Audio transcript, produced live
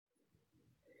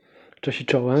Cześć i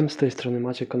czołem, z tej strony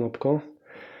Maciek Konopko.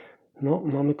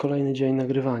 Mamy kolejny dzień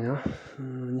nagrywania.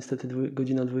 Niestety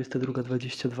godzina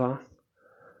 22:22.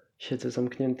 Siedzę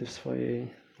zamknięty w swojej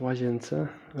łazience.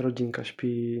 Rodzinka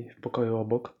śpi w pokoju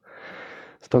obok.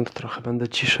 Stąd trochę będę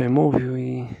ciszej mówił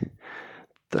i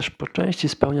też po części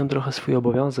spełniam trochę swój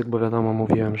obowiązek, bo wiadomo,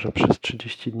 mówiłem, że przez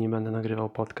 30 dni będę nagrywał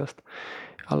podcast,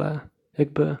 ale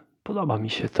jakby podoba mi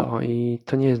się to i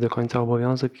to nie jest do końca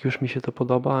obowiązek, już mi się to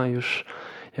podoba, już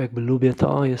jakby lubię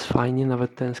to, jest fajnie,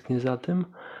 nawet tęsknię za tym.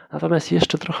 Natomiast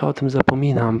jeszcze trochę o tym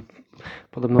zapominam.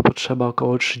 Podobno potrzeba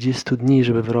około 30 dni,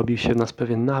 żeby wyrobił się w nas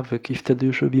pewien nawyk i wtedy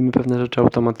już robimy pewne rzeczy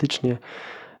automatycznie.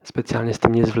 Specjalnie z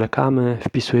tym nie zwlekamy,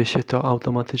 wpisuje się to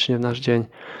automatycznie w nasz dzień.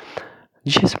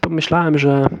 Dzisiaj sobie pomyślałem,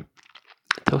 że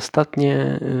te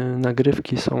ostatnie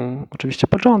nagrywki są oczywiście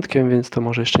początkiem, więc to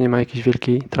może jeszcze nie ma jakiejś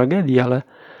wielkiej tragedii, ale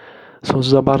są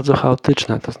za bardzo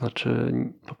chaotyczne. To znaczy,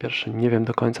 po pierwsze, nie wiem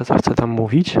do końca, co chcę tam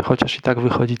mówić, chociaż i tak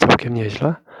wychodzi całkiem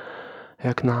nieźle,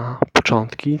 jak na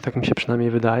początki, tak mi się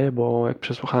przynajmniej wydaje, bo jak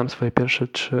przesłuchałem swoje pierwsze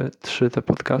trzy te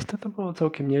podcasty, to było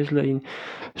całkiem nieźle i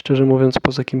szczerze mówiąc,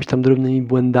 poza jakimiś tam drobnymi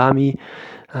błędami,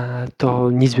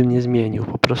 to nic bym nie zmienił.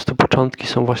 Po prostu początki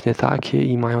są właśnie takie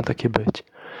i mają takie być.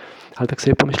 Ale tak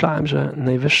sobie pomyślałem, że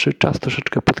najwyższy czas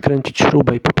troszeczkę podkręcić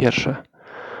śrubę i po pierwsze,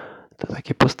 to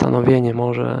takie postanowienie,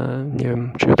 może nie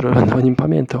wiem, czy jutro będę o nim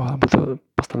pamiętał, albo to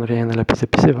postanowienie najlepiej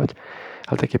zapisywać,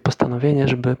 ale takie postanowienie,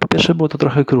 żeby po pierwsze było to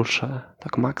trochę krótsze,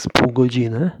 tak maks pół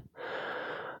godziny,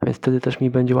 więc wtedy też mi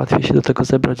będzie łatwiej się do tego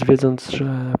zebrać, wiedząc,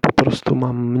 że po prostu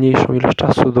mam mniejszą ilość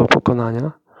czasu do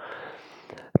pokonania.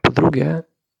 Po drugie,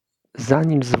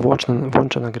 zanim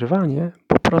włączę nagrywanie,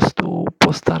 po prostu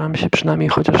postaram się przynajmniej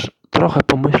chociaż trochę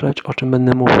pomyśleć, o czym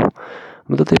będę mówił.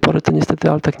 Bo do tej pory to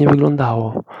niestety ale tak nie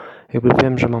wyglądało. Jakby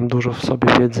wiem, że mam dużo w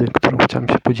sobie wiedzy, którą chciałem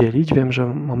się podzielić. Wiem, że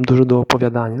mam dużo do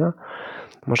opowiadania.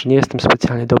 Może nie jestem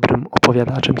specjalnie dobrym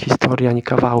opowiadaczem historii, ani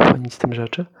kawałów, ani nic z tym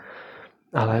rzeczy.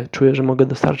 Ale czuję, że mogę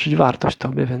dostarczyć wartość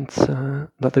Tobie, więc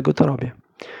dlatego to robię.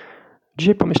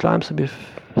 Dzisiaj pomyślałem sobie,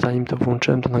 zanim to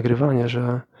włączyłem to nagrywanie,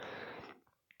 że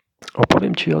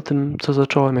opowiem Ci o tym, co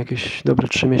zacząłem jakieś dobre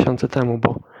 3 miesiące temu,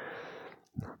 bo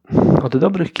od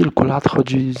dobrych kilku lat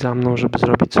chodzi za mną, żeby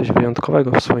zrobić coś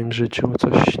wyjątkowego w swoim życiu,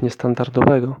 coś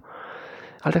niestandardowego.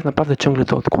 Ale tak naprawdę ciągle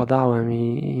to odkładałem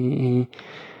i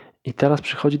teraz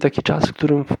przychodzi taki czas, w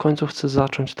którym w końcu chcę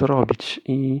zacząć to robić.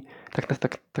 I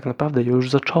tak naprawdę już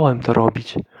zacząłem to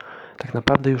robić. Tak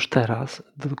naprawdę już teraz,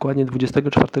 dokładnie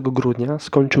 24 grudnia,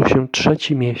 skończył się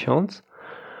 3. miesiąc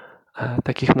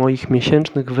takich moich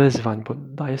miesięcznych wyzwań, bo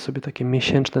daję sobie takie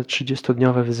miesięczne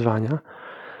 30-dniowe wyzwania.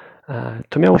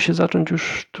 To miało się zacząć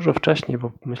już dużo wcześniej,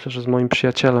 bo myślę, że z moim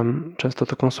przyjacielem często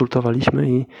to konsultowaliśmy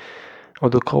i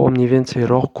od około mniej więcej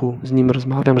roku z nim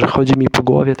rozmawiam, że chodzi mi po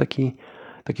głowie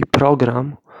taki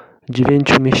program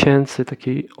 9 miesięcy,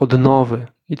 takiej odnowy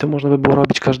i to można by było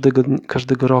robić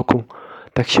każdego roku.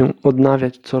 Tak się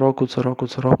odnawiać co roku,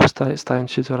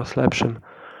 stając się coraz lepszym,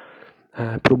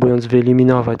 próbując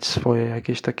wyeliminować swoje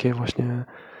jakieś takie właśnie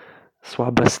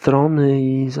słabe strony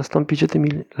i zastąpić je tymi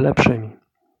lepszymi.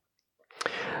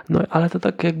 No ale to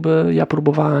tak jakby ja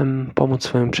próbowałem pomóc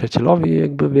swojemu przyjacielowi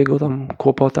jakby w jego tam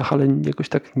kłopotach, ale jakoś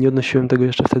tak nie odnosiłem tego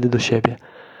jeszcze wtedy do siebie.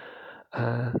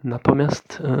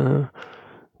 Natomiast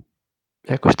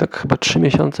jakoś tak chyba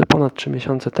ponad 3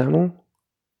 miesiące temu,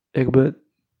 jakby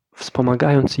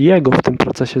wspomagając jego w tym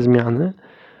procesie zmiany,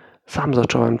 sam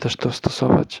zacząłem też to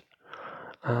stosować.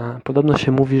 Podobno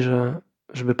się mówi, że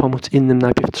żeby pomóc innym,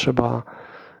 najpierw trzeba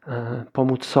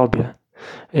pomóc sobie.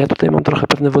 Ja tutaj mam trochę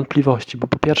pewne wątpliwości, bo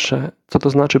po pierwsze, co to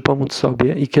znaczy pomóc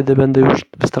sobie i kiedy będę już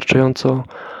wystarczająco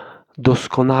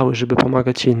doskonały, żeby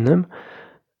pomagać innym,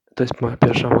 to jest moja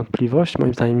pierwsza wątpliwość.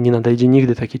 Moim zdaniem nie nadejdzie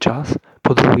nigdy taki czas.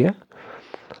 Po drugie,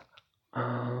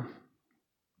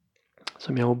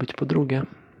 co miało być po drugie?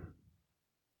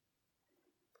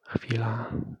 Chwila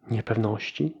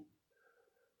niepewności.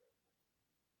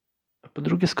 A po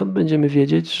drugie, skąd będziemy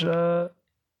wiedzieć, że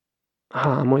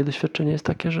moje doświadczenie jest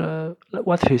takie, że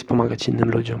łatwiej jest pomagać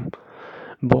innym ludziom,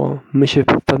 bo my się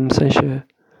w pewnym sensie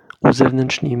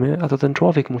uzewnętrznimy, a to ten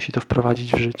człowiek musi to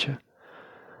wprowadzić w życie.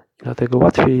 I dlatego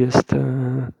łatwiej jest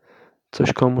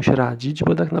coś komuś radzić,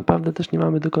 bo tak naprawdę też nie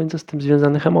mamy do końca z tym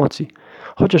związanych emocji.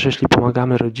 Chociaż jeśli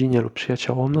pomagamy rodzinie lub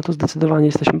przyjaciołom, no to zdecydowanie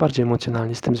jesteśmy bardziej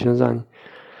emocjonalnie z tym związani.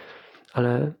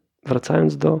 Ale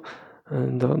wracając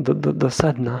do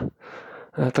sedna,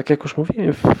 tak jak już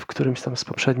mówiłem w którymś tam z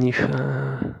poprzednich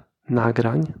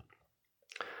nagrań,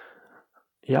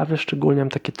 ja wyszczególniam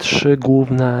takie 3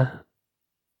 główne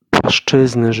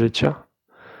płaszczyzny życia.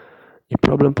 I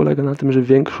problem polega na tym, że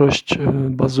większość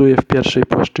bazuje w pierwszej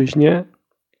płaszczyźnie,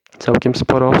 całkiem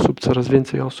sporo osób, coraz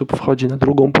więcej osób wchodzi na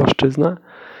drugą płaszczyznę,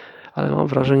 ale mam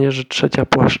wrażenie, że trzecia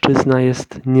płaszczyzna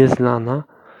jest nieznana,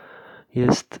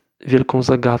 jest wielką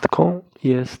zagadką,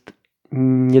 jest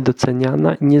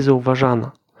niedoceniana i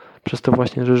niezauważana. Przez to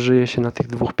właśnie, że żyje się na tych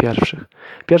dwóch pierwszych.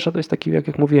 Pierwsza to jest taki,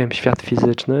 jak mówiłem, świat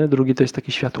fizyczny, drugi to jest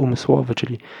taki świat umysłowy,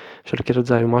 czyli wszelkie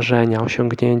rodzaje marzenia,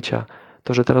 osiągnięcia.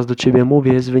 To, że teraz do Ciebie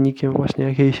mówię, jest wynikiem właśnie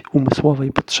jakiejś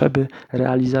umysłowej potrzeby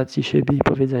realizacji siebie i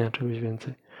powiedzenia czegoś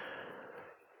więcej.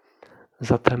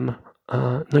 Zatem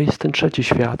no jest ten trzeci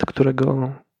świat,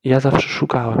 którego ja zawsze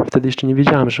szukałem. Wtedy jeszcze nie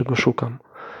wiedziałem, że go szukam.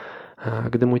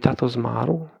 Gdy mój tato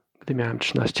zmarł, gdy miałem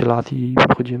 13 lat i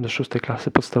chodziłem do 6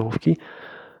 klasy podstawówki,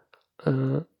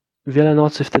 wiele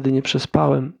nocy wtedy nie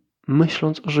przespałem,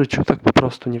 myśląc o życiu, tak po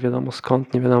prostu, nie wiadomo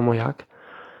skąd, nie wiadomo jak.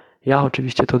 Ja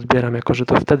oczywiście to odbieram jako, że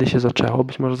to wtedy się zaczęło,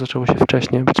 być może zaczęło się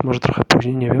wcześniej, być może trochę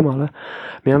później, nie wiem, ale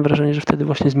miałem wrażenie, że wtedy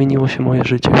właśnie zmieniło się moje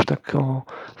życie już tak o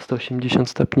 180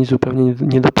 stopni, zupełnie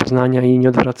nie do poznania i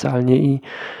nieodwracalnie i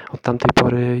od tamtej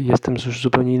pory jestem już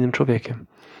zupełnie innym człowiekiem.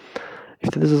 I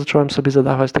wtedy zacząłem sobie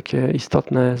zadawać takie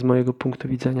istotne z mojego punktu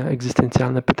widzenia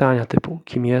egzystencjalne pytania typu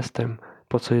kim jestem,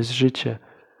 po co jest życie,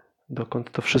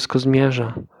 dokąd to wszystko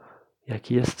zmierza,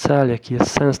 jaki jest cel, jaki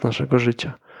jest sens naszego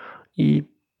życia. I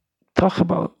to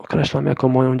chyba określam jako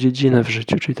moją dziedzinę w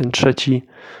życiu, czyli ten trzeci,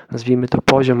 nazwijmy to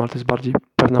poziom, ale to jest bardziej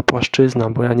pewna płaszczyzna,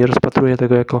 bo ja nie rozpatruję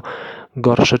tego jako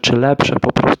gorsze czy lepsze,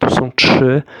 po prostu są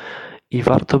trzy i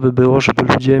warto by było,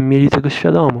 żeby ludzie mieli tego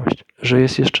świadomość, że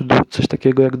jest jeszcze coś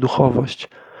takiego jak duchowość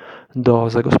do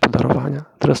zagospodarowania.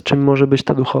 Teraz czym może być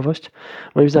ta duchowość?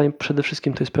 Moim zdaniem przede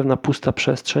wszystkim to jest pewna pusta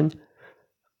przestrzeń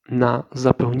na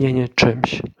zapełnienie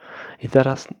czymś. I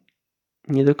teraz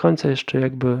nie do końca jeszcze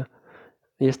jakby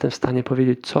jestem w stanie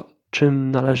powiedzieć,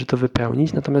 czym należy to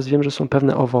wypełnić, natomiast wiem, że są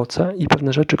pewne owoce i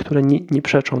pewne rzeczy, które nie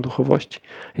przeczą duchowości.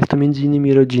 Jest to między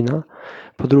innymi rodzina,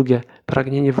 po drugie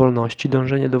pragnienie wolności,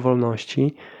 dążenie do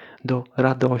wolności, do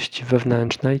radości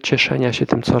wewnętrznej, cieszenia się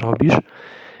tym, co robisz,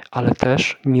 ale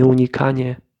też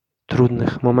nieunikanie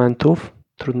trudnych momentów,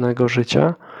 trudnego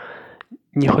życia.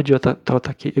 Nie chodzi o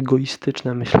takie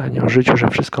egoistyczne myślenie o życiu, że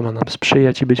wszystko ma nam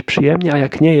sprzyjać i być przyjemnie, a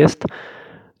jak nie jest,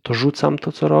 to rzucam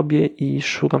to, co robię i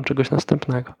szukam czegoś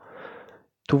następnego.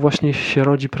 Tu właśnie się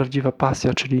rodzi prawdziwa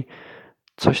pasja, czyli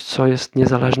coś, co jest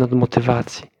niezależne od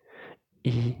motywacji.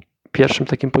 I pierwszym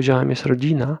takim poziomem jest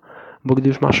rodzina, bo gdy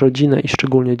już masz rodzinę i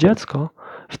szczególnie dziecko,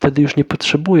 wtedy już nie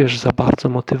potrzebujesz za bardzo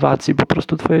motywacji, po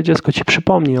prostu twoje dziecko ci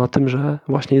przypomni o tym, że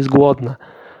właśnie jest głodne,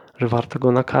 że warto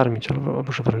go nakarmić,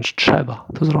 albo że wręcz trzeba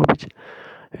to zrobić.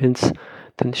 Więc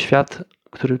ten świat,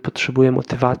 który potrzebuje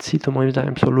motywacji, to moim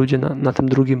zdaniem są ludzie na tym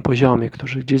drugim poziomie,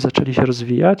 którzy gdzieś zaczęli się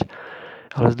rozwijać,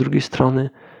 ale z drugiej strony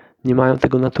nie mają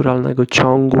tego naturalnego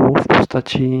ciągu w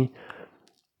postaci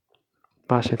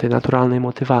właśnie tej naturalnej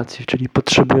motywacji, czyli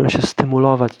potrzebują się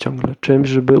stymulować ciągle czymś,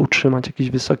 żeby utrzymać jakiś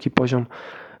wysoki poziom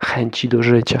chęci do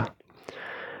życia.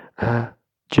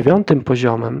 9.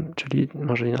 poziomem, czyli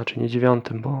może inaczej, nie 9,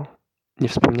 bo nie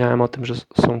wspomniałem o tym, że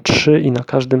są 3 i na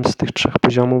każdym z tych 3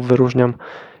 poziomów wyróżniam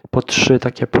po 3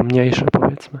 takie pomniejsze,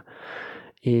 powiedzmy.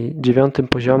 I 9.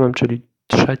 poziomem, czyli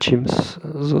 3.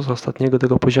 z ostatniego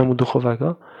tego poziomu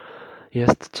duchowego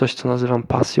jest coś, co nazywam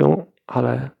pasją,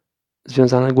 ale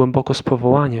związane głęboko z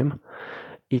powołaniem.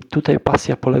 I tutaj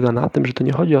pasja polega na tym, że to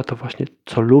nie chodzi o to właśnie,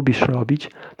 co lubisz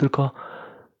robić, tylko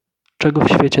czego w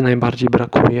świecie najbardziej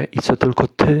brakuje i co tylko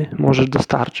ty możesz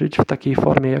dostarczyć w takiej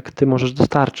formie, jak ty możesz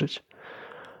dostarczyć.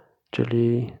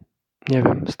 Czyli, nie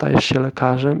wiem, stajesz się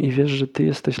lekarzem i wiesz, że ty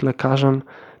jesteś lekarzem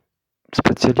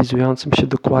specjalizującym się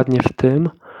dokładnie w tym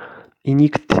i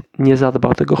nikt nie zadba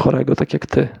o tego chorego tak jak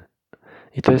ty.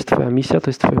 I to jest twoja misja, to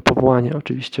jest twoje powołanie.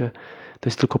 Oczywiście to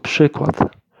jest tylko przykład.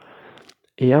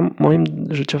 I moim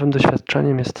życiowym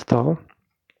doświadczeniem jest to,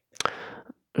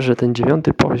 że ten 9.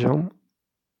 poziom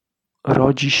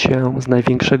rodzi się z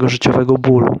największego życiowego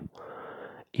bólu.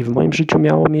 I w moim życiu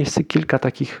miało miejsce kilka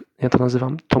takich, ja to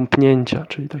nazywam tąpnięcia,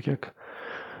 czyli tak jak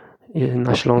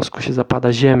na Śląsku się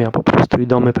zapada ziemia po prostu i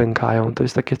domy pękają. To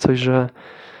jest takie coś, że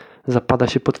zapada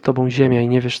się pod tobą ziemia i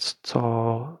nie wiesz,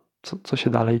 co się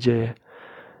dalej dzieje.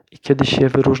 I kiedyś się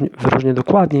wyróżnię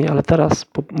dokładniej, ale teraz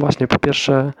właśnie po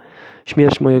pierwsze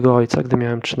śmierć mojego ojca, gdy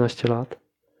miałem 13 lat.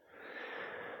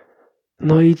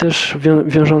 No i też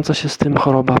wiążąca się z tym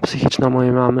choroba psychiczna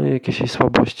mojej mamy, jakieś jej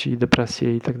słabości,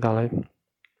 depresje i tak dalej.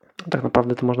 Tak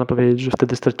naprawdę to można powiedzieć, że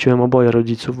wtedy straciłem oboje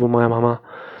rodziców, bo moja mama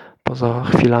poza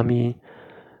chwilami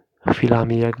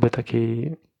jakby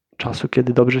takiej czasu,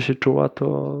 kiedy dobrze się czuła,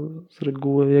 to z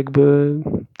reguły jakby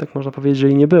tak można powiedzieć, że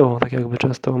jej nie było. Tak jakby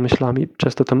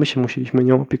często to my się musieliśmy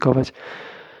nią opiekować,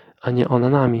 a nie ona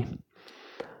nami.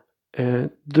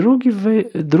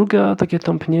 Drugie takie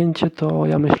tąpnięcie to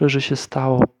ja myślę, że się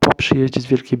stało po przyjeździe z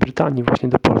Wielkiej Brytanii właśnie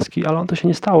do Polski, ale to się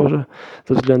nie stało, że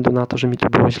ze względu na to, że mi tu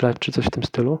było źle czy coś w tym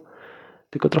stylu,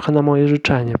 tylko trochę na moje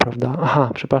życzenie, prawda?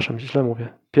 Aha, przepraszam, źle mówię.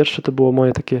 Pierwsze to było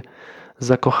moje takie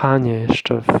zakochanie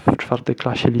jeszcze w 4.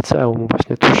 klasie liceum,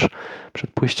 właśnie tuż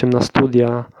przed pójściem na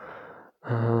studia.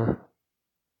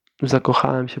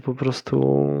 Zakochałem się po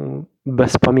prostu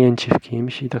bez pamięci w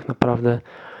kimś i tak naprawdę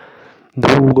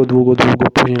długo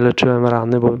później leczyłem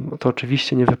rany, bo to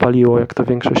oczywiście nie wypaliło, jak to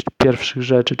większość pierwszych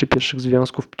rzeczy, czy pierwszych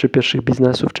związków, czy pierwszych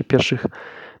biznesów, czy pierwszych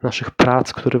naszych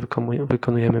prac, które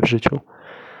wykonujemy w życiu.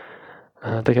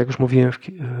 Tak jak już mówiłem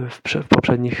w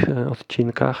poprzednich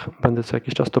odcinkach, będę co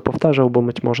jakiś czas to powtarzał, bo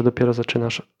być może dopiero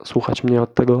zaczynasz słuchać mnie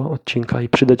od tego odcinka i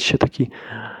przyda ci się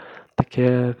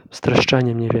takie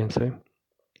streszczenie mniej więcej.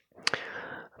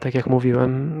 Tak jak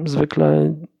mówiłem,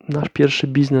 zwykle nasz pierwszy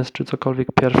biznes, czy cokolwiek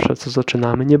pierwsze, co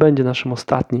zaczynamy, nie będzie naszym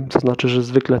ostatnim. To znaczy, że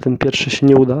zwykle ten pierwszy się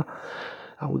nie uda,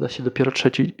 a uda się dopiero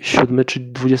 3., 7. czy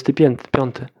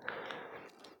 25.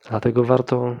 Dlatego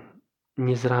warto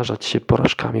nie zrażać się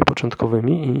porażkami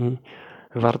początkowymi i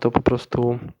warto po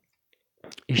prostu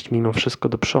iść mimo wszystko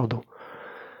do przodu.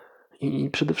 I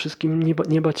przede wszystkim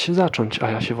nie bać się zacząć,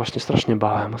 a ja się właśnie strasznie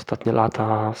bałem. Ostatnie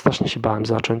lata strasznie się bałem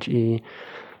zacząć i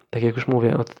tak jak już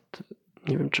mówię,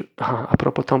 nie wiem czy... a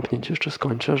propos tąpnięć jeszcze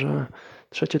skończę, że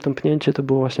 3. tąpnięcie to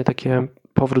było właśnie takie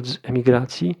powrót z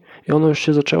emigracji i ono już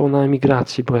się zaczęło na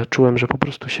emigracji, bo ja czułem, że po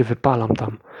prostu się wypalam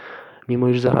tam. Mimo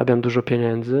iż zarabiam dużo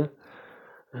pieniędzy,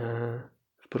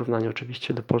 w porównaniu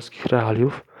oczywiście do polskich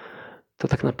realiów, to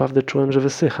tak naprawdę czułem, że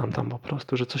wysycham tam po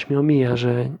prostu, że coś mi omija,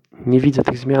 że nie widzę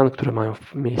tych zmian, które mają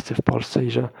miejsce w Polsce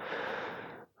i że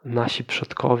nasi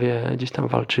przodkowie gdzieś tam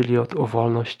walczyli o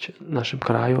wolność w naszym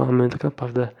kraju, a my tak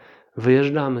naprawdę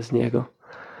wyjeżdżamy z niego.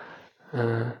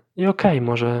 I okej,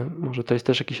 może to jest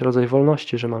też jakiś rodzaj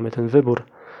wolności, że mamy ten wybór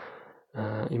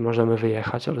i możemy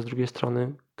wyjechać, ale z drugiej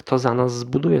strony kto za nas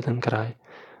zbuduje ten kraj?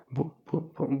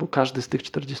 Bo każdy z tych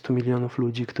 40 milionów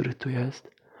ludzi, których tu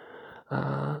jest,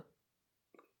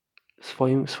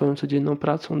 swoją codzienną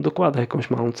pracą dokłada jakąś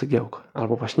małą cegiełkę,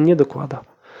 albo właśnie nie dokłada.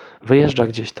 Wyjeżdża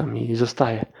gdzieś tam i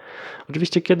zostaje.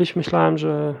 Oczywiście kiedyś myślałem,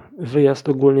 że wyjazd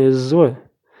ogólnie jest zły,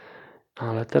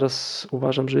 ale teraz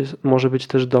uważam, że może być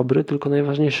też dobry, tylko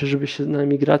najważniejsze, żeby się na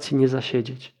emigracji nie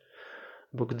zasiedzieć.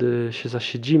 Bo gdy się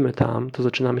zasiedzimy tam, to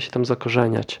zaczynamy się tam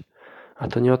zakorzeniać. A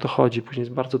to nie o to chodzi. Później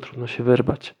jest bardzo trudno się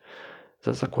wyrwać.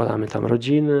 Zakładamy tam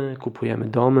rodziny, kupujemy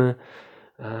domy,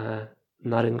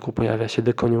 na rynku pojawia się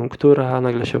dekoniunktura, a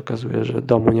nagle się okazuje, że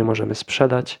domu nie możemy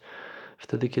sprzedać.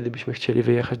 Wtedy, kiedy byśmy chcieli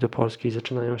wyjechać do Polski i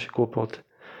zaczynają się kłopoty.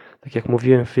 Tak jak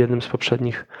mówiłem w jednym z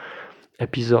poprzednich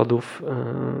epizodów,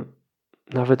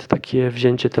 nawet takie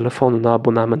wzięcie telefonu na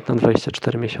abonament na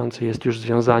 24 miesiące jest już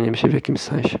związaniem się w jakimś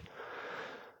sensie.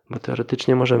 Bo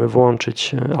teoretycznie możemy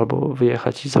włączyć albo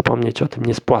wyjechać i zapomnieć o tym,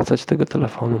 nie spłacać tego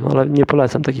telefonu, no ale nie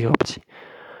polecam takich opcji,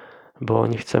 bo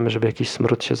nie chcemy, żeby jakiś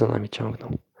smród się za nami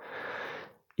ciągnął.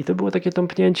 I to było takie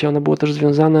tąpnięcie, ono było też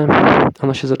związane,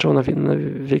 ono się zaczęło na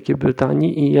Wielkiej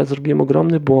Brytanii i ja zrobiłem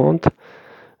ogromny błąd,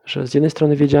 że z jednej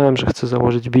strony wiedziałem, że chcę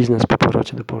założyć biznes po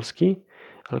powrocie do Polski,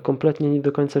 ale kompletnie nie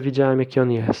do końca wiedziałem, jaki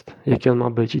on jest, jaki on ma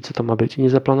być i co to ma być i nie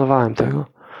zaplanowałem tego.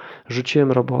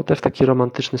 Rzuciłem robotę w taki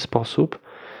romantyczny sposób,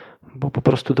 bo po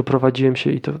prostu doprowadziłem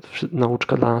się i to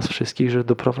nauczka dla nas wszystkich, że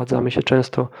doprowadzamy się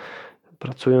często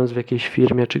pracując w jakiejś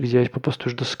firmie czy gdzieś po prostu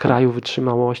już do skraju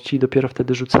wytrzymałości i dopiero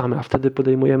wtedy rzucamy, a wtedy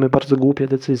podejmujemy bardzo głupie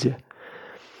decyzje.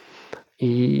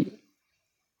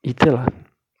 I tyle.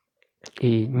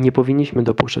 I nie powinniśmy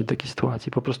dopuszczać takiej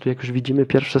sytuacji. Po prostu jak już widzimy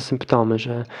pierwsze symptomy,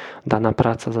 że dana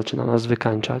praca zaczyna nas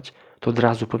wykańczać, to od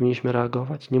razu powinniśmy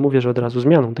reagować. Nie mówię, że od razu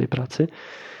zmianą tej pracy,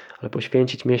 ale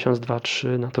poświęcić miesiąc, 2,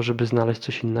 3 na to, żeby znaleźć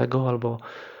coś innego albo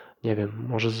nie wiem,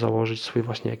 może założyć swój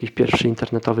właśnie jakiś pierwszy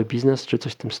internetowy biznes, czy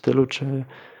coś w tym stylu, czy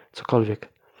cokolwiek.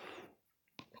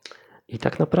 I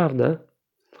tak naprawdę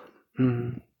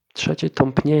 3.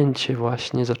 tąpnięcie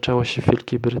właśnie zaczęło się w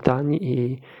Wielkiej Brytanii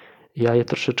i ja je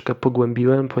troszeczkę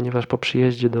pogłębiłem, ponieważ po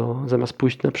przyjeździe zamiast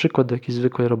pójść na przykład do jakiejś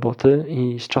zwykłej roboty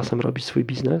i z czasem robić swój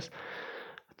biznes,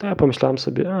 to ja pomyślałem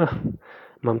sobie,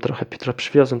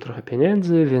 przywiozłem trochę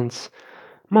pieniędzy, więc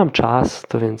mam czas,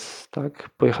 to więc tak,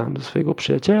 pojechałem do swojego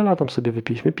przyjaciela, tam sobie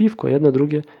wypiliśmy piwko, jedno,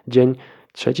 drugie, dzień,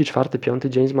 3., 4., 5.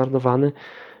 dzień zmarnowany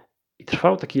i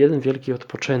trwał taki jeden wielki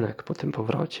odpoczynek po tym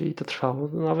powrocie i to trwało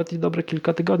nawet i dobre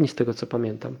kilka tygodni z tego, co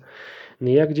pamiętam. No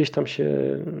i ja gdzieś tam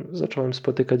się zacząłem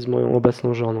spotykać z moją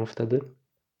obecną żoną wtedy.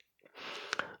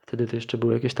 Wtedy to jeszcze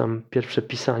było jakieś tam pierwsze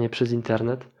pisanie przez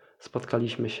internet.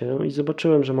 Spotkaliśmy się i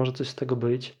zobaczyłem, że może coś z tego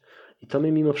być. I to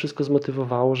mnie mimo wszystko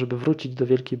zmotywowało, żeby wrócić do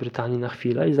Wielkiej Brytanii na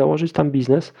chwilę i założyć tam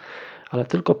biznes, ale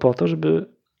tylko po to, żeby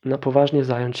na poważnie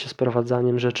zająć się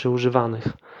sprowadzaniem rzeczy używanych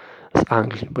z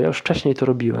Anglii, bo ja już wcześniej to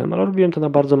robiłem, ale robiłem to na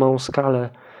bardzo małą skalę,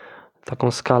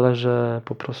 taką skalę, że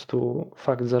po prostu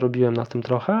fakt zarobiłem na tym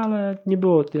trochę, ale nie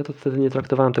było, ja to wtedy nie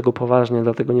traktowałem tego poważnie,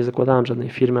 dlatego nie zakładałem żadnej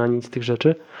firmy ani nic z tych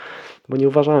rzeczy, bo nie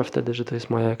uważałem wtedy, że to jest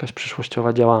moja jakaś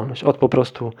przyszłościowa działalność. Po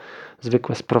prostu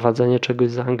zwykłe sprowadzenie czegoś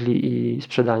z Anglii i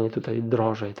sprzedanie tutaj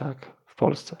drożej, tak, w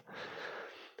Polsce.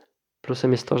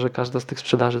 Plusem jest to, że każda z tych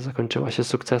sprzedaży zakończyła się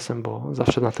sukcesem, bo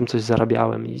zawsze na tym coś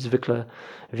zarabiałem i zwykle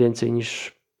więcej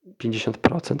niż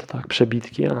 50%, tak,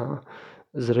 przebitki, a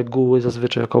z reguły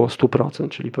zazwyczaj około 100%,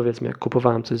 czyli powiedzmy jak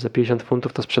kupowałem coś za 50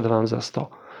 funtów, to sprzedawałem za 100,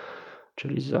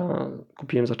 czyli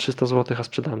kupiłem za 300 zł, a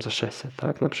sprzedałem za 600,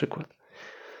 tak, na przykład.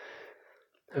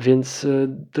 Więc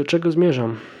do czego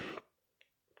zmierzam?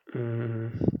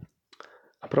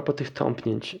 A propos tych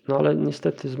tąpnięć, no ale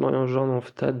niestety z moją żoną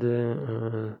wtedy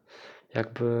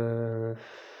jakby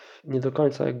nie do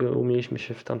końca jakby umieliśmy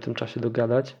się w tamtym czasie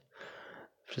dogadać.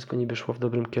 Wszystko niby szło w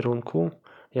dobrym kierunku.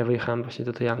 Ja wyjechałem właśnie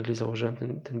do tej Anglii, założyłem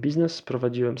ten biznes,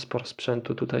 sprowadziłem sporo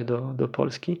sprzętu tutaj do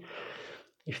Polski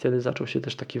i wtedy zaczął się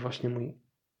też taki właśnie mój,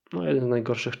 jeden z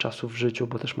najgorszych czasów w życiu,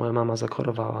 bo też moja mama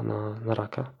zachorowała na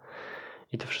raka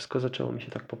i to wszystko zaczęło mi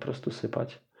się tak po prostu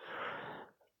sypać.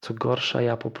 Co gorsza,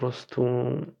 ja po prostu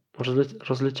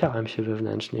rozleciałem się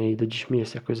wewnętrznie i do dziś mi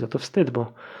jest jakoś za to wstyd,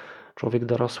 bo człowiek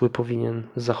dorosły powinien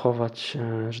zachować,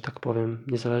 że tak powiem,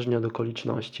 niezależnie od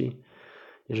okoliczności.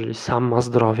 Jeżeli sam ma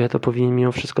zdrowie, to powinien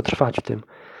mimo wszystko trwać w tym.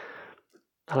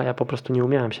 Ale ja po prostu nie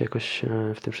umiałem się jakoś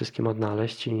w tym wszystkim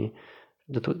odnaleźć i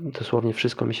dosłownie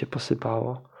wszystko mi się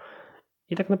posypało.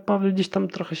 I tak naprawdę gdzieś tam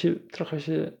trochę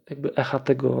się jakby echa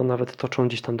tego nawet toczą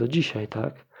gdzieś tam do dzisiaj,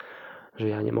 tak? Że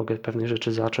ja nie mogę pewnych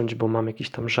rzeczy zacząć, bo mam jakiś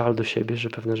tam żal do siebie, że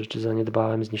pewne rzeczy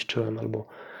zaniedbałem, zniszczyłem albo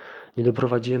nie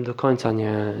doprowadziłem do końca,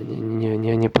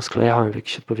 nie posklejałem w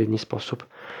jakiś odpowiedni sposób.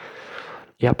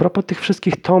 I a propos tych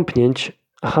wszystkich tąpnięć,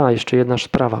 jeszcze jedna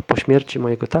sprawa. Po śmierci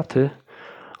mojego taty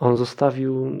on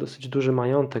zostawił dosyć duży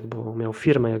majątek, bo miał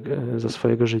firmę za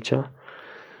swojego życia.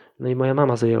 No i moja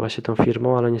mama zajęła się tą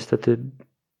firmą, ale niestety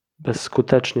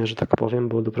bezskutecznie, że tak powiem,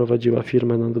 bo doprowadziła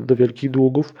firmę do wielkich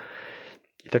długów.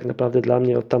 I tak naprawdę dla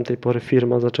mnie od tamtej pory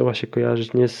firma zaczęła się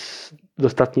kojarzyć nie z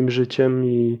dostatnim życiem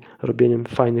i robieniem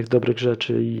fajnych, dobrych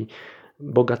rzeczy i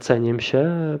bogaceniem się,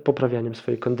 poprawianiem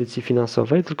swojej kondycji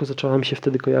finansowej, tylko zaczęła mi się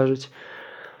wtedy kojarzyć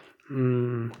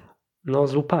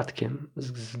z upadkiem,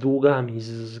 z długami,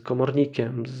 z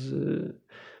komornikiem,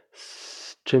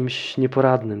 z czymś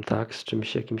nieporadnym, tak? Z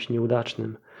czymś jakimś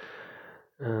nieudacznym.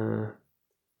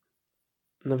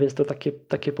 No więc to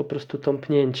takie po prostu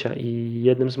tąpnięcia i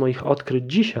jednym z moich odkryć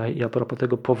dzisiaj, a propos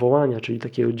tego powołania, czyli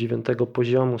takiego 9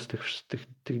 poziomu z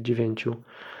tych 9,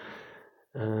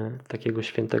 takiego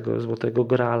świętego złotego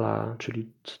grala,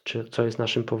 czyli co jest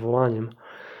naszym powołaniem.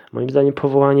 Moim zdaniem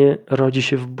powołanie rodzi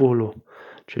się w bólu,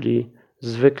 czyli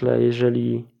zwykle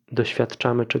jeżeli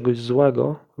doświadczamy czegoś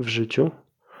złego w życiu,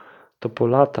 to po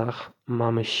latach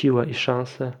mamy siłę i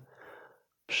szansę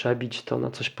przebić to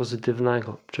na coś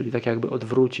pozytywnego, czyli tak jakby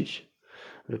odwrócić.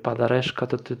 Wypada reszka,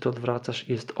 to ty to odwracasz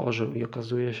i jest orzeł i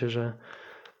okazuje się, że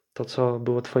to, co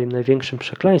było twoim największym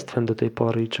przekleństwem do tej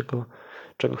pory i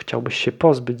czego chciałbyś się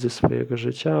pozbyć ze swojego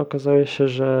życia, okazuje się,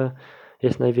 że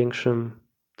jest największym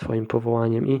twoim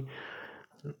powołaniem. I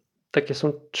takie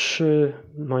są 3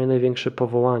 moje największe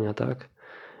powołania, tak?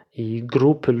 I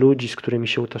grupy ludzi, z którymi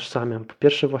się utożsamiam. Po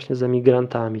pierwsze właśnie z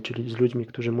emigrantami, czyli z ludźmi,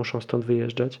 którzy muszą stąd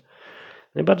wyjeżdżać.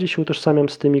 Najbardziej się utożsamiam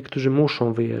z tymi, którzy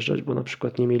muszą wyjeżdżać, bo na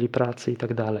przykład nie mieli pracy i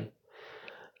tak dalej.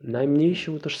 Najmniej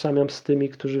się utożsamiam z tymi,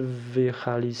 którzy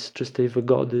wyjechali z czystej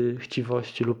wygody,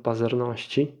 chciwości lub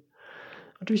pazerności.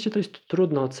 Oczywiście to jest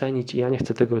trudno ocenić i ja nie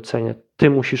chcę tego oceniać. Ty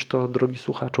musisz to, drogi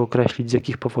słuchaczu, określić, z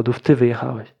jakich powodów ty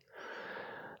wyjechałeś.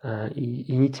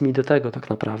 I nic mi do tego tak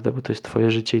naprawdę, bo to jest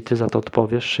twoje życie i ty za to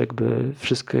odpowiesz. Jakby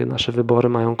wszystkie nasze wybory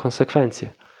mają konsekwencje.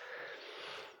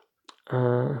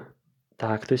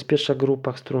 Tak, to jest pierwsza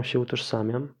grupa, z którą się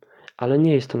utożsamiam, ale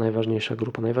nie jest to najważniejsza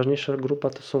grupa. Najważniejsza grupa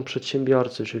to są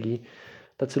przedsiębiorcy, czyli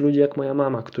tacy ludzie jak moja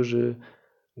mama, którzy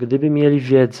gdyby mieli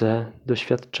wiedzę,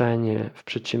 doświadczenie w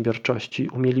przedsiębiorczości,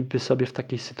 umieliby sobie w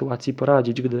takiej sytuacji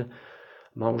poradzić, gdy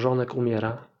małżonek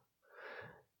umiera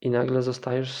i nagle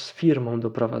zostajesz z firmą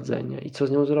do prowadzenia i co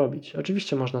z nią zrobić.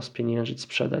 Oczywiście można spieniężyć,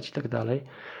 sprzedać i tak dalej,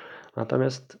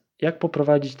 natomiast jak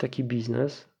poprowadzić taki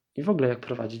biznes i w ogóle jak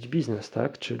prowadzić biznes,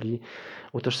 tak? Czyli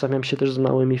utożsamiam się też z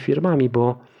małymi firmami,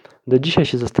 bo do dzisiaj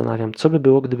się zastanawiam, co by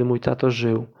było, gdyby mój tato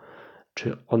żył.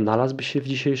 Czy odnalazłby się w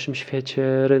dzisiejszym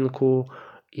świecie rynku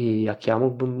i jak ja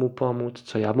mógłbym mu pomóc,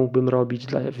 co ja mógłbym robić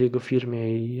w jego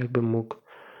firmie i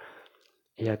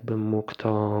jakbym mógł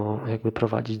to jakby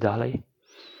prowadzić dalej.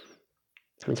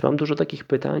 Więc mam dużo takich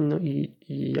pytań, no i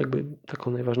jakby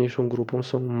taką najważniejszą grupą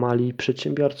są mali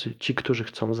przedsiębiorcy. Ci, którzy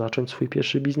chcą zacząć swój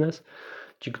pierwszy biznes,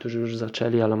 ci, którzy już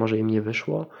zaczęli, ale może im nie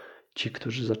wyszło, ci,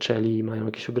 którzy zaczęli i mają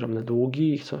jakieś ogromne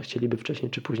długi i chcieliby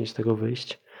wcześniej czy później z tego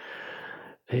wyjść.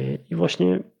 I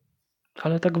właśnie,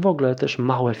 ale tak w ogóle też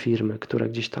małe firmy, które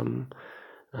gdzieś tam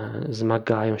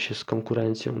zmagają się z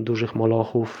konkurencją dużych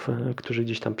molochów, którzy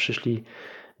gdzieś tam przyszli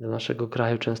do naszego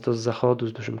kraju często z zachodu,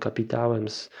 z dużym kapitałem,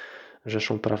 z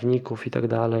rzeszą prawników i tak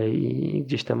dalej, i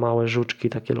gdzieś te małe żuczki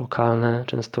takie lokalne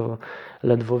często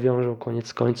ledwo wiążą koniec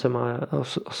z końcem, a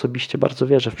osobiście bardzo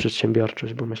wierzę w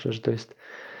przedsiębiorczość, bo myślę, że to jest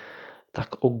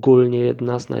tak ogólnie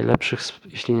jedna z najlepszych,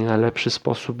 jeśli nie najlepszy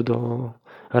sposób do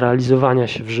realizowania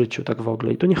się w życiu tak w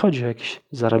ogóle. I tu nie chodzi o jakieś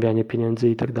zarabianie pieniędzy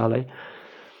i tak dalej,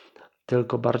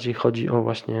 tylko bardziej chodzi o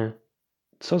właśnie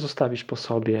co zostawisz po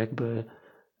sobie, jakby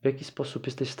w jaki sposób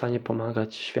jesteś w stanie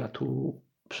pomagać światu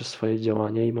przez swoje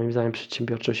działanie i moim zdaniem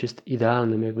przedsiębiorczość jest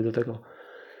idealnym jakby do tego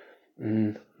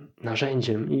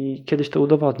narzędziem i kiedyś to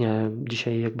udowodnię.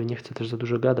 Dzisiaj jakby nie chcę też za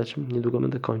dużo gadać, niedługo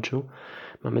będę kończył.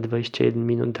 Mamy 21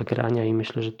 minut do grania i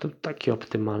myślę, że to takie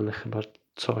optymalne chyba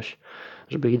coś,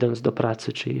 żeby idąc do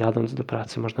pracy, czy jadąc do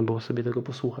pracy można było sobie tego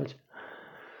posłuchać.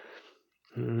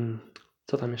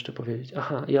 Co tam jeszcze powiedzieć?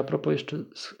 Aha, i a propos jeszcze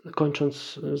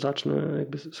kończąc,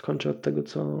 skończę od tego,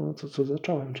 co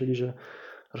zacząłem, czyli że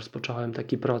rozpocząłem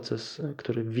taki proces,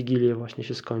 który w Wigilię właśnie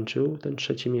się skończył, ten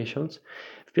 3. miesiąc.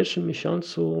 W pierwszym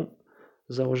miesiącu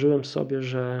założyłem sobie,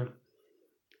 że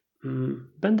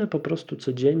będę po prostu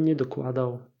codziennie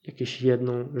dokładał jakąś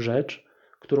jedną rzecz,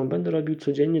 którą będę robił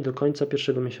codziennie do końca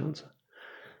pierwszego miesiąca.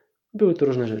 Były to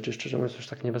różne rzeczy, szczerze mówiąc już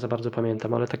tak nie za bardzo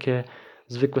pamiętam, ale takie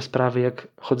zwykłe sprawy jak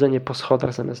chodzenie po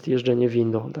schodach zamiast jeżdżenie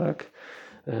windą, tak?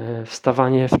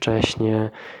 Wstawanie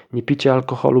wcześnie, nie picie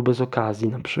alkoholu bez okazji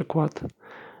na przykład.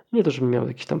 Nie to, żebym miał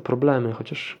jakieś tam problemy,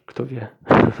 chociaż kto wie.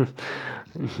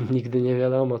 Nigdy nie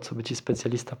wiadomo, co by ci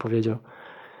specjalista powiedział.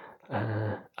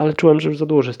 Ale czułem, że już za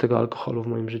dużo jest tego alkoholu w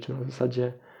moim życiu. Na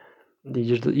zasadzie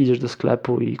idziesz do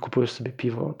sklepu i kupujesz sobie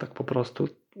piwo, tak po prostu.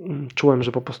 Czułem,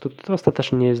 że po prostu to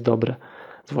ostatecznie nie jest dobre.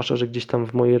 Zwłaszcza, że gdzieś tam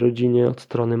w mojej rodzinie od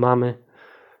strony mamy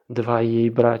dwaj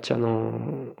jej bracia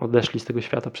odeszli z tego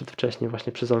świata przedwcześnie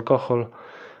właśnie przez alkohol.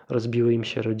 Rozbiły im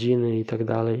się rodziny i tak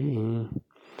dalej.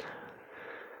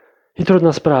 I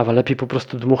trudna sprawa, lepiej po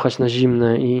prostu dmuchać na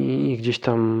zimne i gdzieś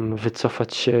tam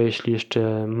wycofać się, jeśli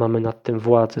jeszcze mamy nad tym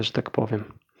władzę, że tak powiem.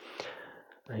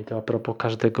 I to a propos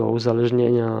każdego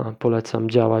uzależnienia polecam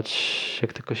działać,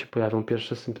 jak tylko się pojawią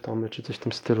pierwsze symptomy, czy coś w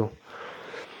tym stylu.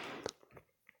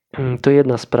 To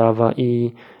jedna sprawa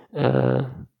i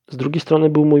z drugiej strony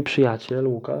był mój przyjaciel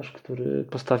Łukasz, który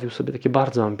postawił sobie takie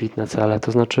bardzo ambitne cele,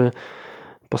 to znaczy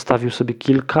postawił sobie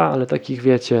kilka, ale takich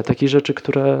wiecie, takich rzeczy,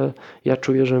 które ja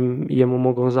czuję, że jemu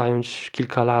mogą zająć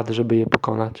kilka lat, żeby je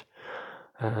pokonać.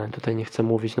 Tutaj nie chcę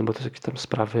mówić, no bo to są jakieś tam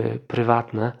sprawy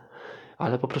prywatne,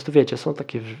 ale po prostu wiecie, są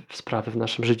takie sprawy w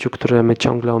naszym życiu, które my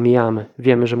ciągle omijamy.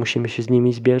 Wiemy, że musimy się z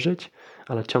nimi zbierzyć,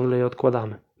 ale ciągle je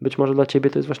odkładamy. Być może dla ciebie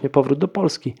to jest właśnie powrót do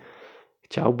Polski.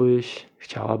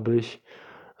 Chciałabyś,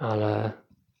 ale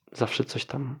zawsze coś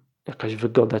tam, jakaś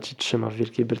wygoda ci trzyma w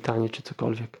Wielkiej Brytanii czy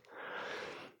cokolwiek.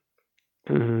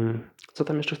 Co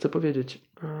tam jeszcze chcę powiedzieć?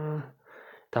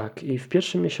 Tak, i w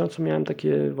pierwszym miesiącu miałem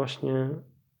takie właśnie...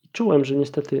 Czułem, że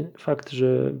niestety fakt,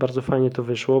 że bardzo fajnie to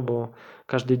wyszło, bo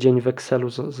każdy dzień w Excelu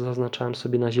zaznaczałem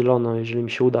sobie na zielono, jeżeli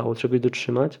mi się udało czegoś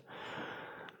dotrzymać.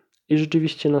 I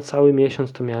rzeczywiście na cały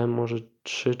miesiąc to miałem może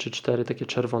 3 czy 4 takie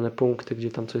czerwone punkty,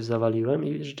 gdzie tam coś zawaliłem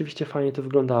i rzeczywiście fajnie to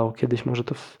wyglądało. Kiedyś może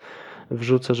to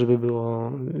wrzucę, żeby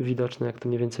było widoczne, jak to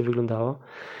mniej więcej wyglądało.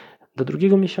 Do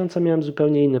drugiego miesiąca miałem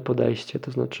zupełnie inne podejście,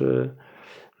 to znaczy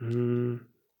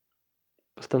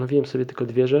postanowiłem sobie tylko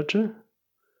 2 rzeczy,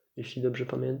 jeśli dobrze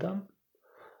pamiętam.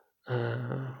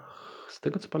 Z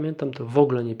tego co pamiętam, to w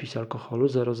ogóle nie pić alkoholu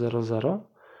 000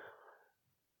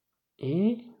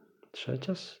 i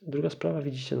druga sprawa,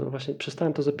 widzicie, no właśnie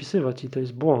przestałem to zapisywać i to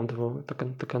jest błąd, bo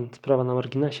taka sprawa na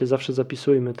marginesie, zawsze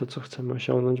zapisujmy to, co chcemy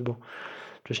osiągnąć, bo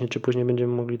wcześniej czy później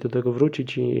będziemy mogli do tego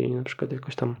wrócić i na przykład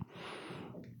jakoś tam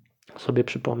sobie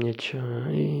przypomnieć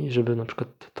i żeby na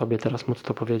przykład tobie teraz móc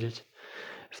to powiedzieć.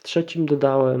 W trzecim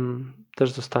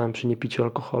też zostałem przy niepiciu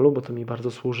alkoholu, bo to mi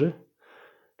bardzo służy.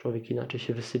 Człowiek inaczej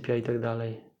się wysypia i tak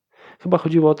dalej. Chyba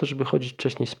chodziło o to, żeby chodzić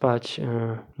wcześniej spać.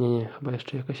 Nie, chyba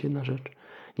jeszcze jakaś jedna rzecz.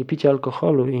 Nie picie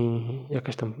alkoholu i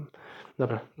jakaś tam...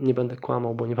 Dobra, nie będę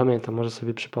kłamał, bo nie pamiętam, może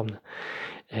sobie przypomnę.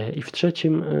 I w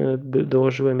trzecim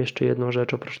dołożyłem jeszcze jedną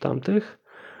rzecz oprócz tamtych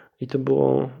I to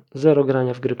było zero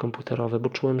grania w gry komputerowe, bo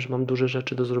czułem, że mam duże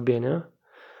rzeczy do zrobienia.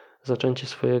 Zaczęcie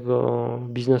swojego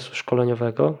biznesu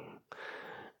szkoleniowego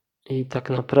i tak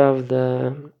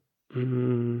naprawdę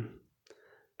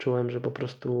czułem, że po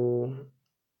prostu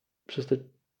przez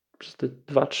te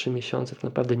 2-3 miesiące tak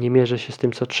naprawdę nie mierzę się z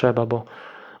tym, co trzeba, bo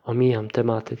omijam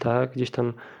tematy, tak? Gdzieś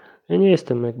tam ja nie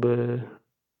jestem jakby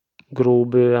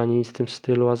gruby ani nic w tym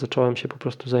stylu, a zacząłem się po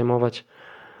prostu zajmować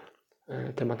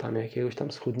tematami jakiegoś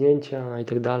tam schudnięcia i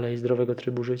tak dalej, zdrowego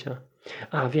trybu życia.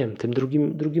 A wiem, tym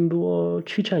drugim było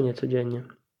ćwiczenie codziennie.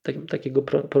 Takiego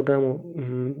programu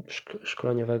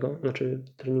szkoleniowego, znaczy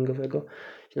treningowego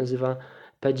się nazywa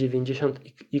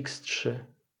P90X3.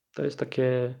 To jest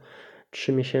takie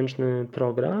 3-miesięczny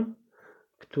program,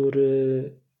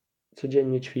 który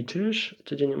codziennie ćwiczysz,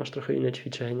 codziennie masz trochę inne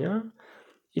ćwiczenia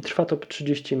i trwa to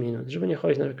 30 minut, żeby nie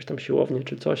chodzić na jakąś tam siłownię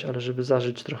czy coś, ale żeby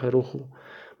zażyć trochę ruchu.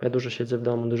 Bo ja dużo siedzę w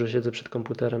domu, dużo siedzę przed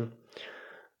komputerem,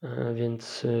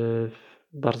 więc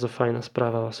bardzo fajna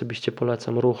sprawa, osobiście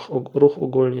polecam. Ruch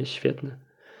ogólnie jest świetny.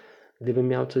 Gdybym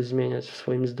miał coś zmieniać w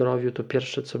swoim zdrowiu, to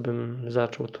pierwsze co bym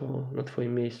zaczął, to na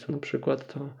Twoim miejscu na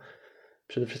przykład, to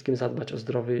przede wszystkim zadbać o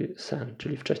zdrowy sen,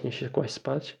 czyli wcześniej się kłaść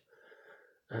spać,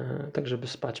 tak żeby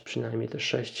spać przynajmniej te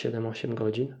 6, 7, 8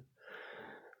 godzin.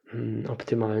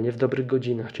 Optymalnie w dobrych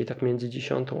godzinach, czyli tak między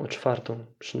 10 a 4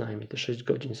 przynajmniej te 6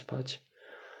 godzin spać.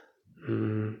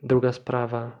 Druga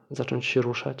sprawa, zacząć się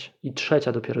ruszać. I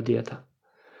trzecia dopiero dieta.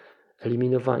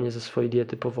 Eliminowanie ze swojej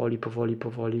diety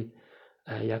powoli.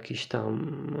 Jakiś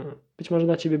tam, być może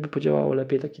na Ciebie by podziałało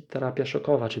lepiej taka terapia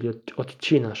szokowa, czyli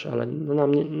odcinasz, ale no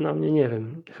na mnie nie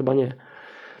wiem, chyba nie.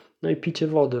 No i picie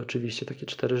wody oczywiście, takie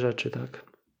 4 rzeczy, tak.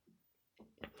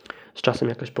 Z czasem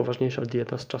jakaś poważniejsza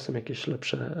dieta, z czasem jakieś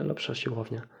lepsza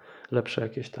siłownia, lepsze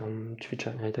jakieś tam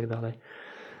ćwiczenia i tak dalej.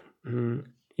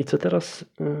 I co teraz?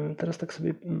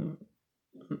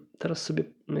 Teraz sobie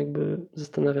jakby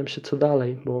zastanawiam się, co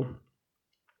dalej, bo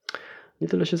nie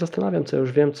tyle się zastanawiam, co ja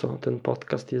już wiem, co ten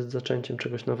podcast jest zaczęciem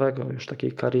czegoś nowego, już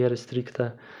takiej kariery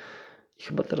stricte. I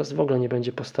chyba teraz w ogóle nie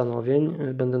będzie postanowień.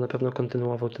 Będę na pewno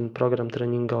kontynuował ten program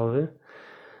treningowy,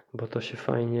 bo to się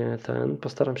fajnie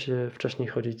postaram się wcześniej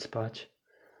chodzić spać.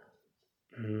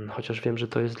 Chociaż wiem, że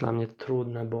to jest dla mnie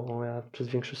trudne, bo ja przez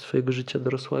większość swojego życia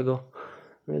dorosłego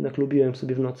jednak lubiłem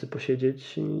sobie w nocy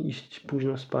posiedzieć, iść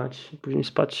późno spać, później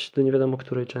spać do nie wiadomo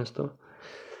której często.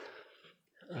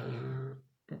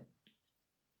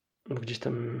 Bo gdzieś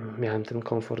tam miałem ten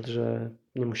komfort, że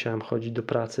nie musiałem chodzić do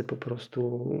pracy, po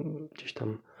prostu gdzieś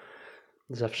tam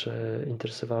zawsze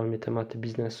interesowały mnie tematy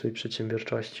biznesu i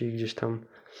przedsiębiorczości i gdzieś tam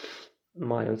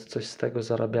mając coś z tego,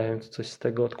 zarabiając coś z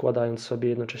tego, odkładając sobie,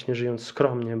 jednocześnie żyjąc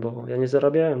skromnie, bo ja nie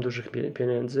zarabiałem dużych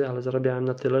pieniędzy, ale zarabiałem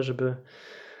na tyle, żeby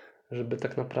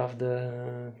tak naprawdę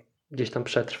gdzieś tam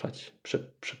przetrwać,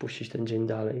 przepuścić ten dzień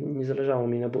dalej. Nie zależało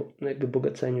mi na jakby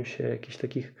bogaceniu się, jakichś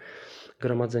takich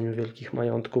gromadzeniu wielkich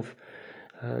majątków.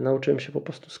 Nauczyłem się po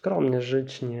prostu skromnie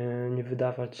żyć, nie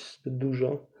wydawać zbyt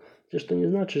dużo. Przecież to nie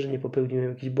znaczy, że nie popełniłem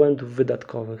jakichś błędów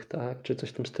wydatkowych, tak, czy coś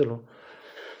w tym stylu.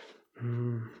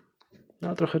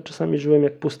 No, trochę czasami żyłem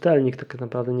jak pustelnik, tak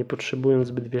naprawdę nie potrzebując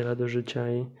zbyt wiele do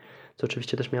życia i co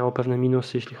oczywiście też miało pewne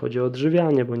minusy, jeśli chodzi o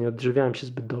odżywianie, bo nie odżywiałem się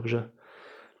zbyt dobrze.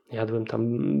 Jadłem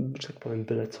tam, że tak powiem,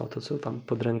 byle co tam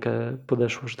pod rękę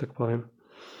podeszło, że tak powiem.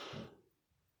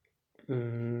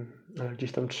 Ale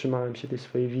gdzieś tam trzymałem się tej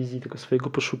swojej wizji, tego swojego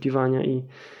poszukiwania i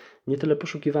nie tyle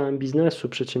poszukiwałem biznesu,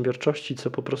 przedsiębiorczości,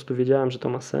 co po prostu wiedziałem, że to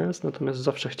ma sens, natomiast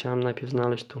zawsze chciałem najpierw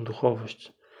znaleźć tą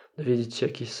duchowość, dowiedzieć się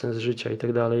jakiś sens życia i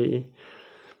tak dalej.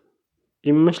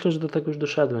 I myślę, że do tego już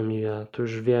doszedłem i ja to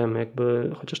już wiem,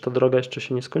 jakby, chociaż ta droga jeszcze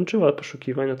się nie skończyła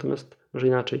poszukiwań, natomiast może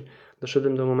inaczej,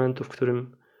 doszedłem do momentu, w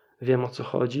którym wiem, o co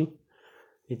chodzi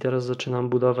i teraz zaczynam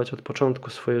budować od początku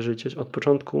swoje życie. Od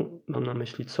początku, mam na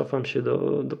myśli, cofam się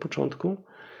do początku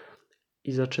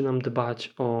i zaczynam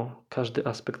dbać o każdy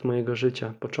aspekt mojego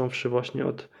życia, począwszy właśnie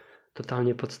od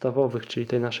totalnie podstawowych, czyli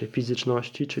tej naszej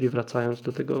fizyczności, czyli wracając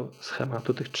do tego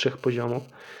schematu, tych 3 poziomów,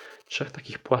 3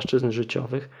 takich płaszczyzn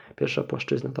życiowych. Pierwsza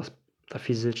płaszczyzna ta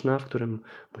fizyczna, w którym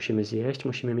musimy zjeść,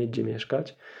 musimy mieć gdzie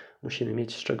mieszkać, musimy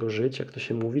mieć z czego żyć, jak to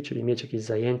się mówi, czyli mieć jakieś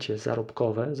zajęcie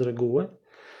zarobkowe z reguły.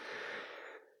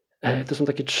 To są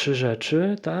takie 3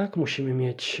 rzeczy, tak? Musimy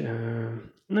mieć.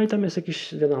 No i tam jest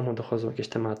jakieś, wiadomo, dochodzą jakieś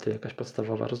tematy, jakaś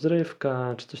podstawowa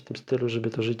rozrywka, czy coś w tym stylu, żeby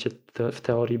to życie w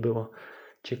teorii było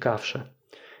ciekawsze.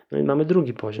 No i mamy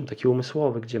drugi poziom, taki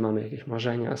umysłowy, gdzie mamy jakieś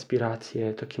marzenia,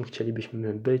 aspiracje, to kim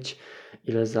chcielibyśmy być,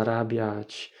 ile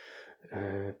zarabiać,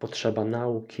 potrzeba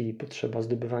nauki, potrzeba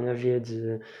zdobywania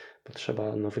wiedzy,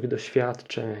 potrzeba nowych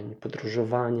doświadczeń,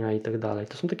 podróżowania i tak dalej.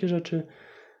 To są takie rzeczy,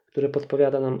 które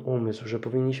podpowiada nam umysł, że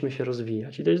powinniśmy się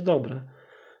rozwijać i to jest dobre.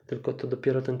 tylko to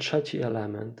dopiero ten trzeci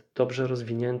element, dobrze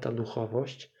rozwinięta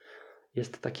duchowość,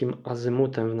 jest takim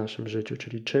azymutem w naszym życiu,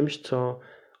 czyli czymś, co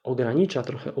ogranicza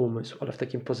trochę umysł, ale w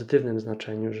takim pozytywnym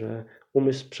znaczeniu, że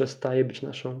umysł przestaje być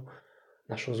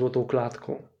naszą złotą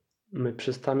klatką. My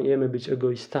przestajemy być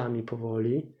egoistami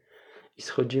powoli i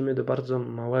schodzimy do bardzo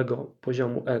małego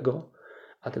poziomu ego,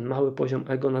 a ten mały poziom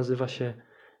ego nazywa się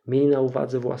miej na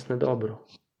uwadze własne dobro.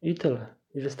 I tyle.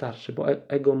 I wystarczy, bo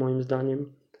ego moim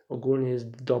zdaniem ogólnie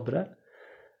jest dobre,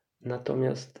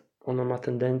 natomiast ono ma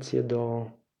tendencję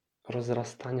do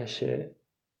rozrastania się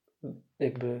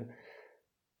jakby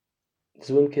w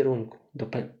złym kierunku, do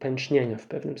pęcznienia w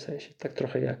pewnym sensie. Tak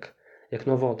trochę jak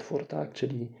nowotwór, tak?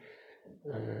 Czyli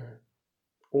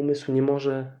umysł nie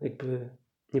może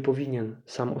nie powinien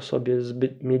sam o sobie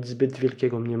mieć zbyt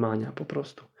wielkiego mniemania po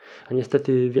prostu. A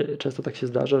niestety często tak się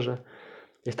zdarza, że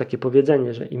jest takie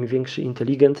powiedzenie, że im większy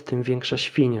inteligent, tym większa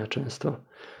świnia często.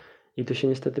 I to się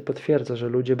niestety potwierdza, że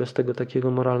ludzie bez tego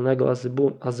takiego moralnego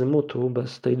azymutu,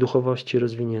 bez tej duchowości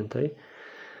rozwiniętej,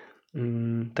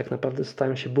 tak naprawdę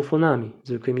stają się bufonami,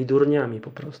 zwykłymi durniami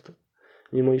po prostu.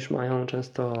 Mimo iż mają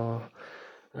często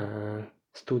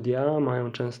studia,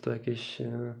 mają często jakieś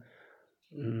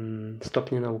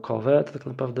stopnie naukowe, to tak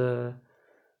naprawdę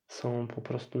są po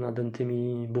prostu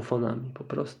nadętymi bufonami po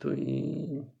prostu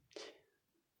i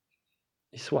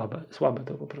słabe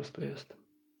to po prostu jest.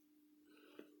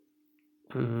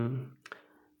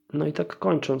 No i tak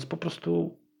kończąc, po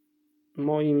prostu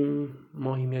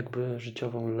moim jakby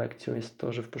życiową lekcją jest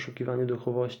to, że w poszukiwaniu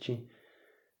duchowości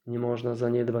nie można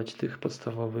zaniedbać tych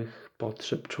podstawowych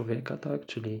potrzeb człowieka, tak?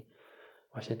 Czyli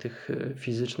właśnie tych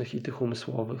fizycznych i tych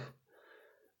umysłowych.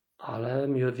 Ale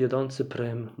wiodący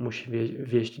prym musi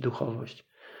wieść duchowość.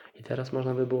 I teraz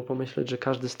można by było pomyśleć, że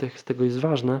każdy z tego jest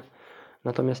ważny,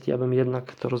 natomiast ja bym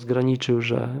jednak to rozgraniczył,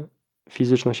 że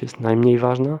fizyczność jest najmniej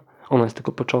ważna, ona jest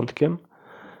tylko początkiem,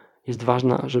 jest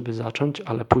ważna, żeby zacząć,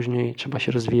 ale później trzeba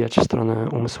się rozwijać w stronę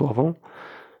umysłową,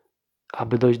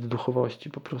 aby dojść do duchowości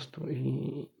po prostu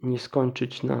i nie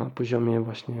skończyć na poziomie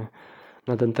właśnie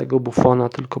nadętego bufona,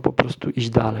 tylko po prostu iść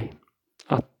dalej.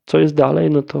 A co jest dalej,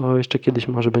 no to jeszcze kiedyś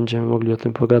może będziemy mogli o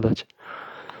tym pogadać.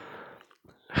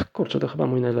 Kurczę, to chyba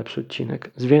mój najlepszy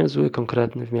odcinek. Zwięzły,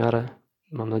 konkretny w miarę,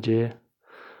 mam nadzieję.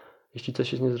 Jeśli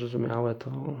coś jest niezrozumiałe,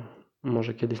 to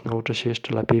może kiedyś nauczę się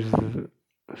jeszcze lepiej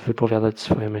wypowiadać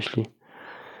swoje myśli.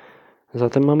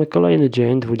 Zatem mamy kolejny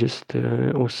dzień,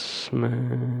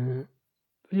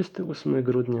 28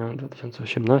 grudnia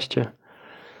 2018.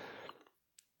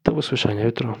 Do usłyszenia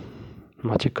jutro.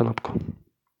 Maciek Konopko.